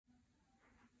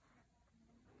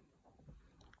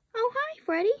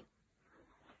Freddy.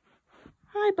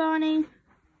 Hi, Bonnie.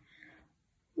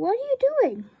 What are you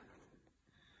doing?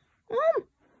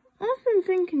 I've been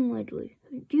thinking lately.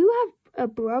 Do you have a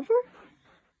brother?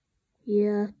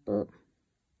 Yeah, but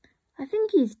I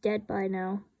think he's dead by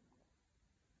now.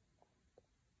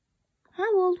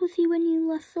 How old was he when you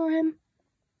last saw him?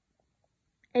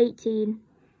 18.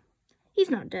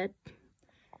 He's not dead.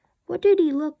 What did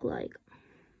he look like?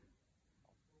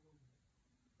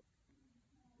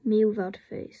 Me without a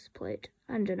face plate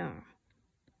and an arm.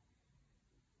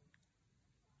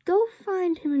 Go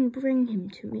find him and bring him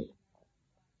to me.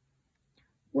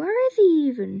 Where is he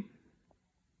even?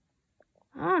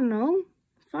 I don't know.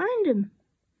 Find him.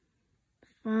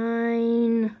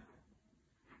 Fine.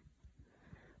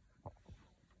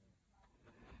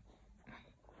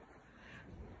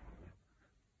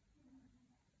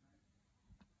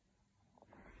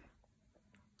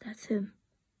 That's him.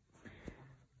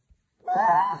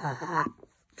 Brother!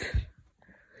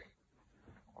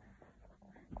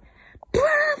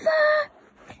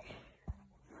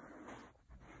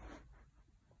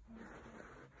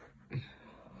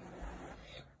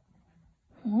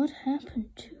 What happened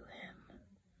to him?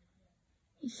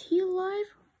 Is he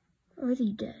alive or is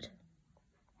he dead?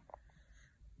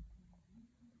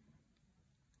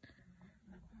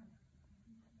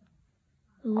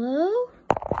 Hello?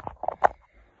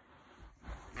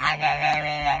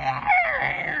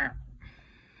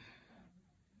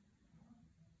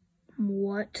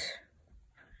 What?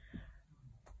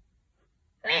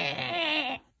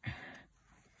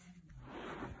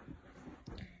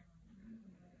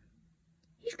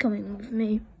 He's coming with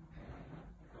me.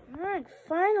 Alright,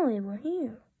 finally we're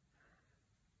here.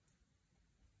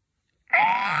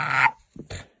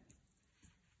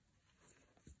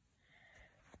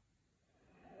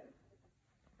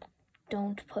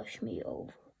 Don't push me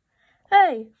over.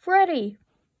 Hey, Freddy!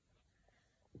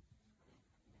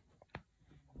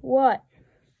 What?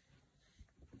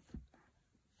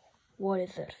 What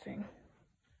is that thing?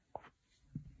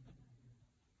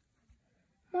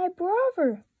 My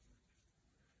brother!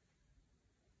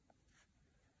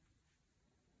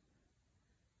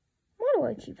 Why do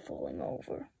I keep falling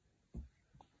over?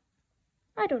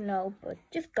 I don't know, but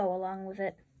just go along with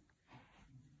it.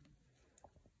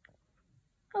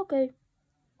 Okay.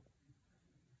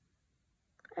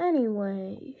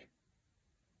 Anyway,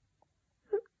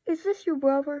 is this your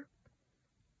brother?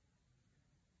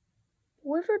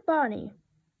 Withered Bonnie.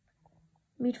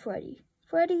 Meet Freddy.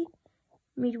 Freddy,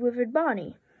 meet Withered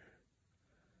Bonnie.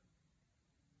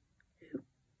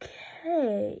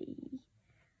 Okay.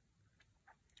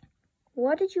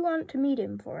 What did you want to meet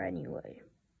him for anyway?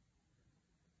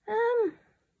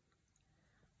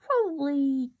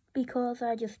 Probably because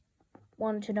I just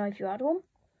wanted to know if you had one.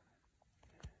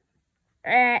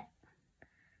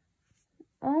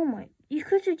 Oh my, you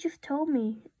could have just told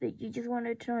me that you just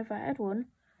wanted to know if I had one,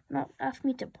 not ask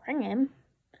me to bring him.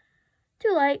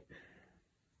 Too late.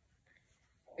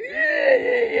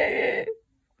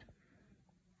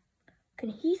 Can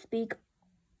he speak?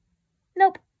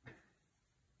 Nope.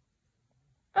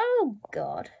 Oh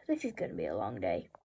God, this is gonna be a long day.